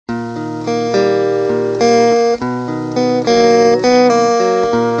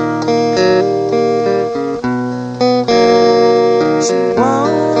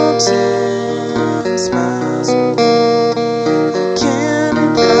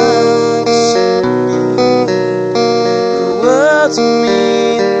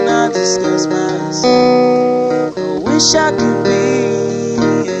wish I could be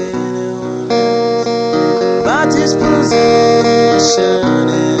anyone else, but this position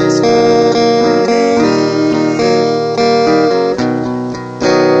is for me.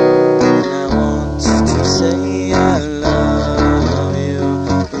 And I want to say I love you,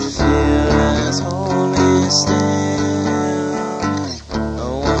 but fear has hold me still. I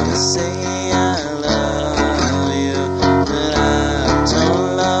want to say I love you, but I don't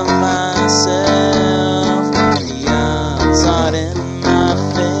love myself. The odds aren't in my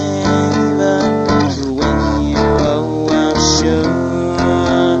favor. When you are, I'm sure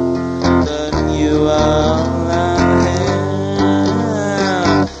that you are all I have.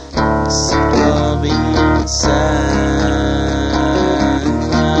 Sick of being silent.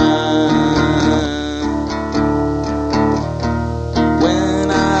 When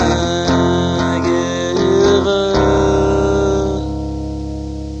I give up,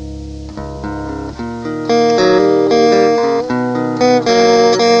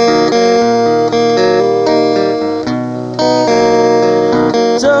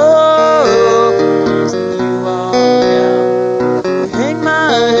 doors and you walk out, hang my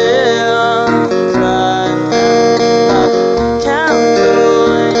head right now, like Calico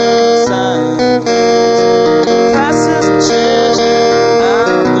and silent prices and treasure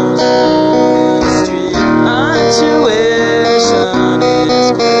out those on the street. My intuition is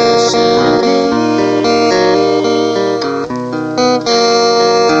pushing me.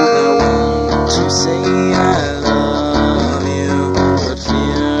 I want to say I love you, but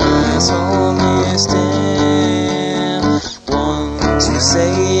fear has hold me still. Want to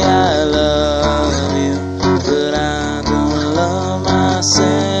say I love you, but I don't love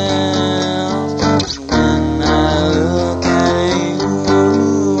myself. When I look at you,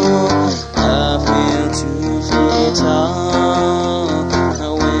 I feel 2 feet tall. I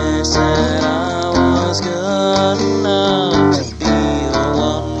wish that I was good enough to be the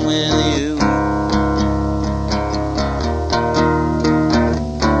one with you.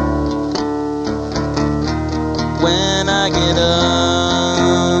 When I get up